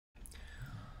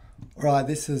Right,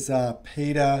 this is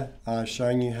Peter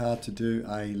showing you how to do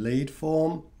a lead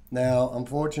form. Now,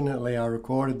 unfortunately, I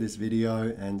recorded this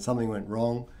video and something went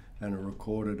wrong and I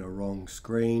recorded a wrong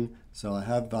screen. So I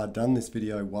have done this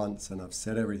video once and I've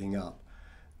set everything up.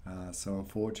 So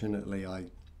unfortunately, I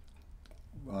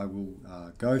will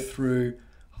go through.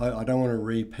 I don't want to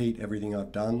repeat everything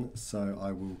I've done, so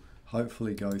I will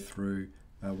hopefully go through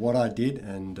what I did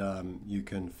and you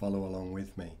can follow along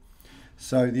with me.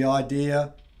 So the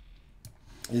idea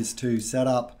is to set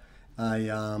up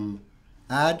a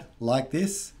ad like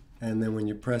this, and then when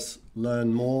you press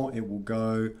learn more, it will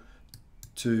go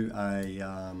to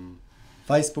a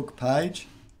Facebook page.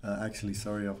 Actually,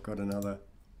 sorry, I've got another.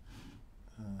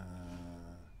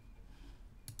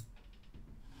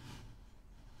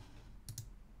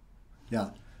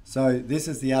 Yeah, so this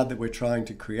is the ad that we're trying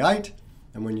to create,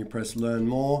 and when you press learn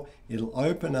more, it'll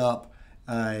open up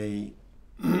a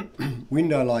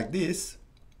window like this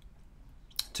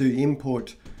to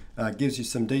input, gives you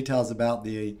some details about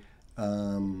the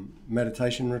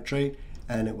meditation retreat,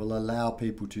 and it will allow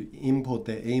people to input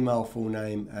their email, full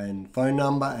name and phone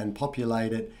number and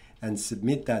populate it and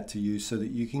submit that to you so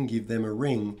that you can give them a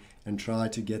ring and try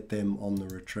to get them on the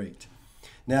retreat.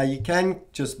 Now you can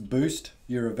just boost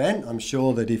your event. I'm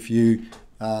sure that if you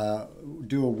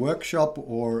do a workshop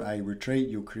or a retreat,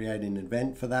 you'll create an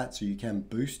event for that, so you can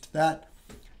boost that.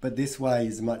 But this way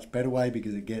is a much better way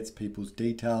because it gets people's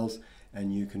details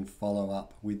and you can follow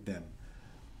up with them.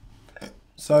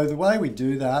 So the way we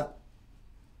do that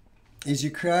is you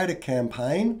create a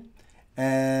campaign,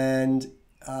 and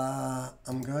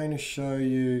I'm going to show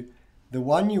you the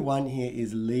one you want here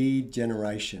is lead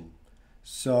generation.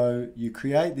 So you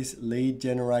create this lead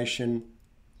generation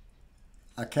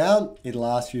account. It'll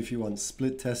ask you if you want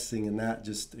split testing and that.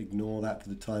 Just ignore that for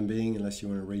the time being unless you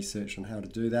want to research on how to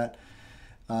do that.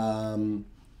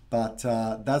 But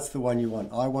that's the one you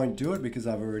want. I won't do it because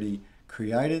I've already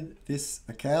created this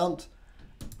account.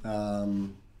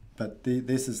 But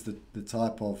this is the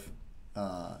type of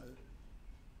a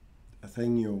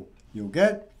thing you'll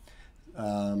get,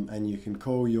 and you can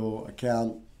call your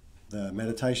account the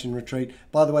meditation retreat.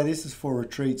 By the way, this is for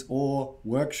retreats or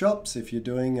workshops. If you're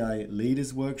doing a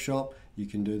leaders workshop, you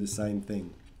can do the same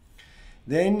thing.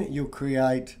 Then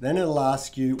it'll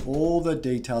ask you all the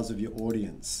details of your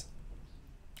audience.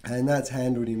 And that's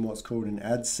handled in what's called an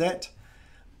ad set.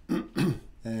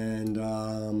 And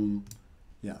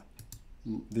yeah,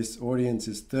 this audience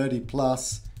is 30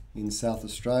 plus in South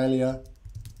Australia.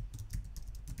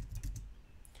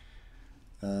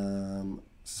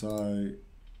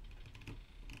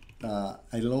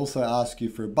 It'll also ask you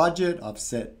for a budget. I've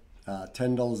set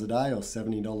 $10 a day or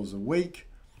 $70 a week.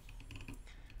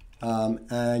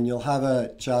 And you'll have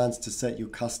a chance to set your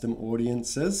custom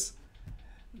audiences.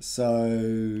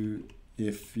 So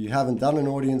if you haven't done an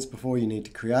audience before, you need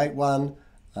to create one.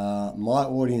 My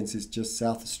audience is just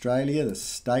South Australia, the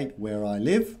state where I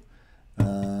live.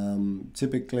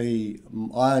 Typically,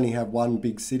 I only have one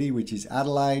big city, which is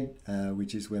Adelaide,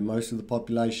 which is where most of the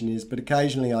population is. But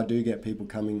occasionally I do get people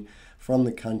coming from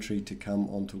the country to come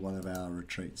onto one of our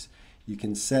retreats. You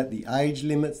can set the age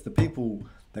limits. The people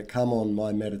that come on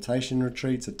my meditation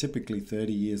retreats are typically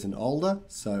 30 years and older,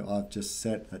 so I've just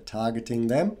set a targeting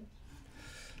them.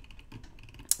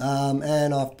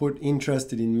 And I've put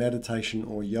interested in meditation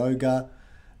or yoga.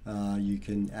 You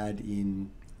can add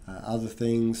in other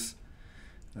things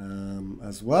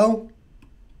as well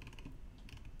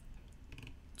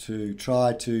to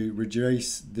try to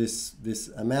reduce this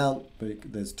amount.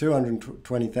 But there's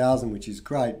 220,000, which is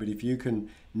great, but if you can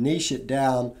niche it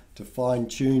down to fine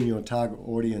tune your target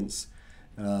audience,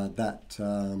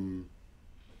 you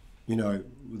know,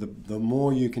 the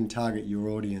more you can target your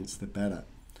audience, the better.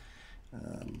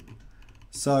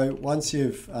 So once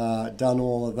you've done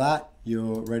all of that,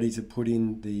 you're ready to put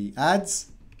in the ads,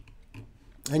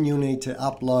 and you'll need to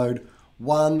upload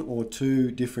 1 or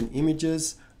 2 different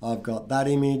images. I've got that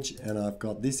image and I've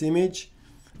got this image.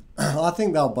 I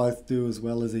think they'll both do as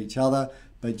well as each other,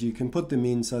 but you can put them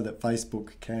in so that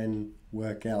Facebook can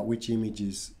work out which image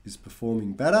is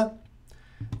performing better.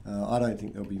 I don't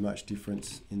think there'll be much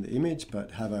difference in the image,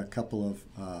 but have a couple of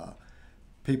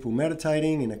people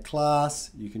meditating in a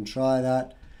class. You can try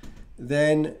that.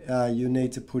 Then you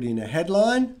need to put in a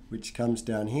headline, which comes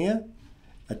down here,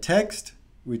 a text,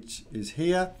 which is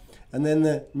here, and then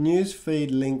the newsfeed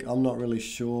link. I'm not really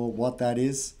sure what that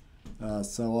is,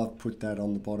 so I've put that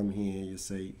on the bottom here. You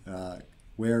see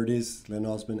where it is, Glen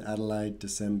Osmond, Adelaide,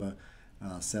 December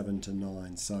 7 to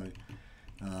 9. So,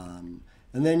 and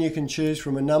then you can choose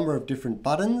from a number of different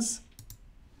buttons.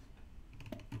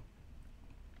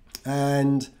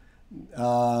 And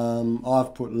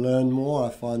I've put learn more. I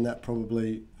find that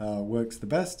probably works the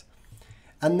best.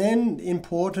 And then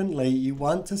importantly, you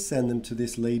want to send them to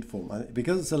this lead form.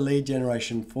 Because it's a lead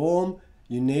generation form,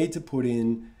 you need to put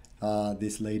in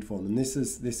this lead form, and this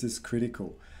is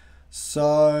critical.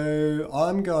 So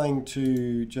I'm going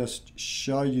to just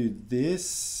show you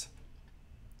this.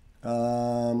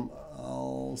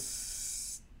 I'll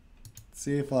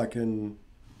see if I can,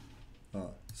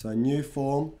 so new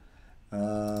form.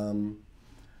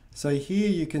 So here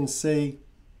you can see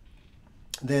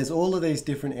there's all of these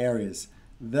different areas.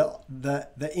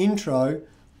 The intro,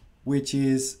 which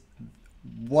is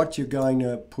what you're going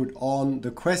to put on,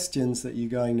 the questions that you're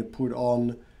going to put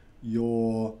on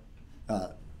your,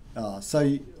 the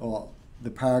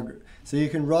paragraph. So you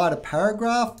can write a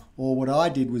paragraph, or what I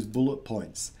did was bullet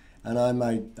points, and I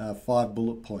made 5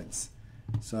 bullet points.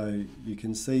 So you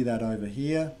can see that over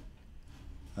here.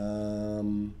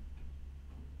 Where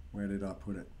did I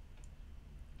put it?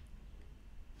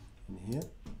 In here.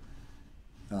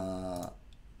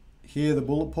 Here are the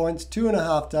bullet points: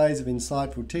 2.5 days of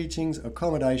insightful teachings,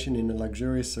 accommodation in the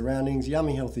luxurious surroundings,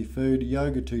 yummy healthy food,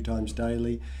 yoga 2 times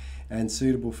daily, and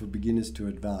suitable for beginners to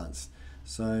advanced.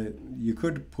 So you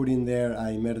could put in there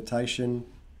a meditation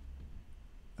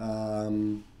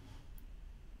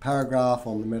paragraph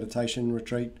on the meditation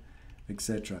retreat,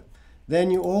 etc.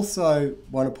 Then you also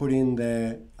want to put in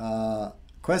there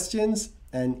questions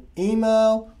and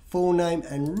email, full name,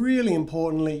 and really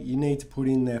importantly, you need to put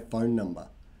in their phone number.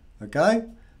 Okay,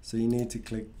 so you need to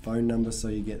click phone number so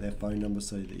you get their phone number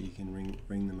so that you can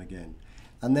ring them again.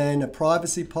 And then a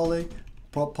privacy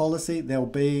policy, there'll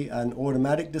be an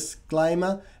automatic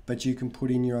disclaimer, but you can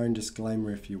put in your own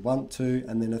disclaimer if you want to,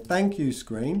 and then a thank you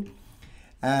screen,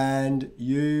 and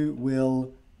you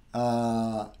will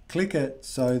click it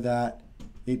so that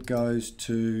it goes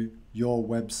to your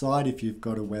website if you've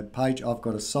got a web page. I've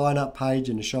got a sign up page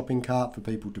and a shopping cart for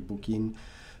people to book in.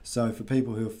 So for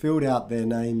people who have filled out their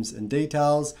names and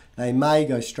details, they may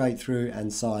go straight through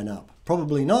and sign up.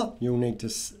 Probably not. You'll need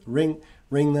to ring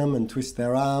them and twist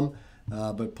their arm,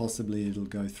 but possibly it'll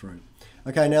go through.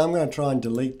 Okay, now I'm going to try and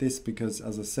delete this because,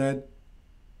 as I said,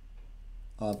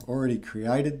 I've already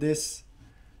created this.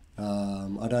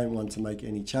 I don't want to make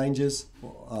any changes.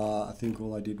 I think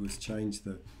all I did was change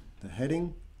the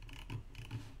heading.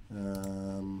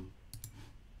 No,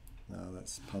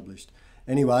 that's published.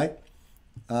 Anyway,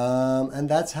 and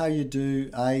that's how you do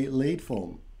a lead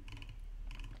form.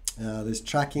 There's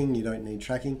tracking. You don't need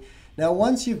tracking. Now,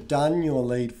 once you've done your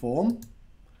lead form,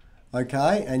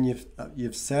 okay, and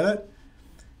you've set it,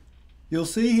 you'll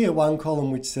see here one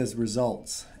column which says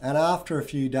results. And after a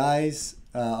few days,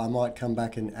 I might come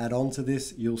back and add on to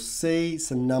this. You'll see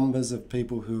some numbers of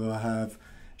people who have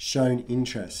shown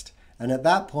interest. And at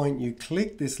that point, you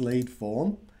click this lead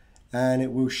form and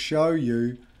it will show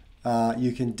you,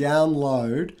 you can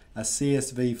download a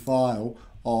CSV file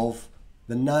of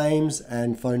the names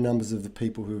and phone numbers of the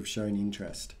people who have shown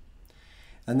interest.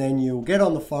 And then you'll get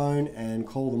on the phone and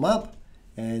call them up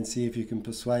and see if you can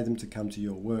persuade them to come to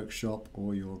your workshop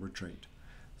or your retreat.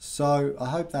 So I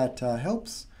hope that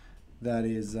helps. That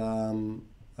is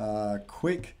a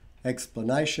quick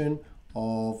explanation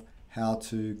of how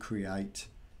to create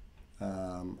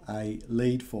a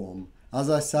lead form. As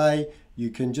I say, you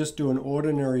can just do an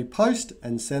ordinary post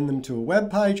and send them to a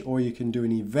web page, or you can do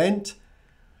an event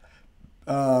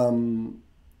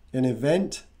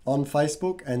on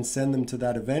Facebook and send them to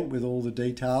that event with all the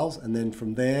details, and then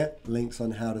from there links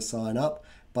on how to sign up.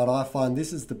 But I find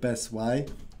this is the best way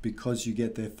because you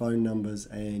get their phone numbers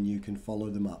and you can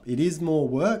follow them up. It is more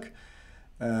work.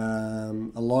 A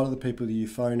lot of the people that you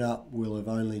phone up will have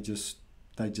only just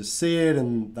see it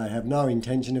and they have no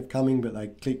intention of coming, but they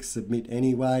click submit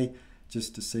anyway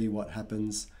just to see what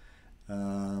happens.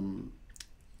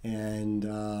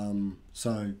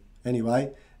 So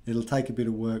anyway, it'll take a bit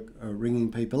of work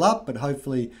ringing people up, but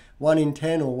hopefully 1 in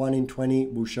 10 or 1 in 20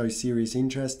 will show serious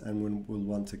interest and will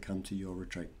want to come to your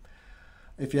retreat.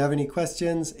 If you have any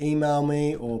questions, email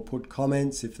me or put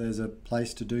comments if there's a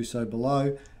place to do so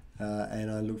below.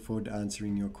 And I look forward to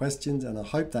answering your questions, and I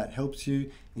hope that helps you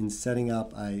in setting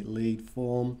up a lead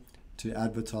form to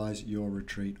advertise your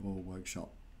retreat or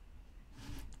workshop.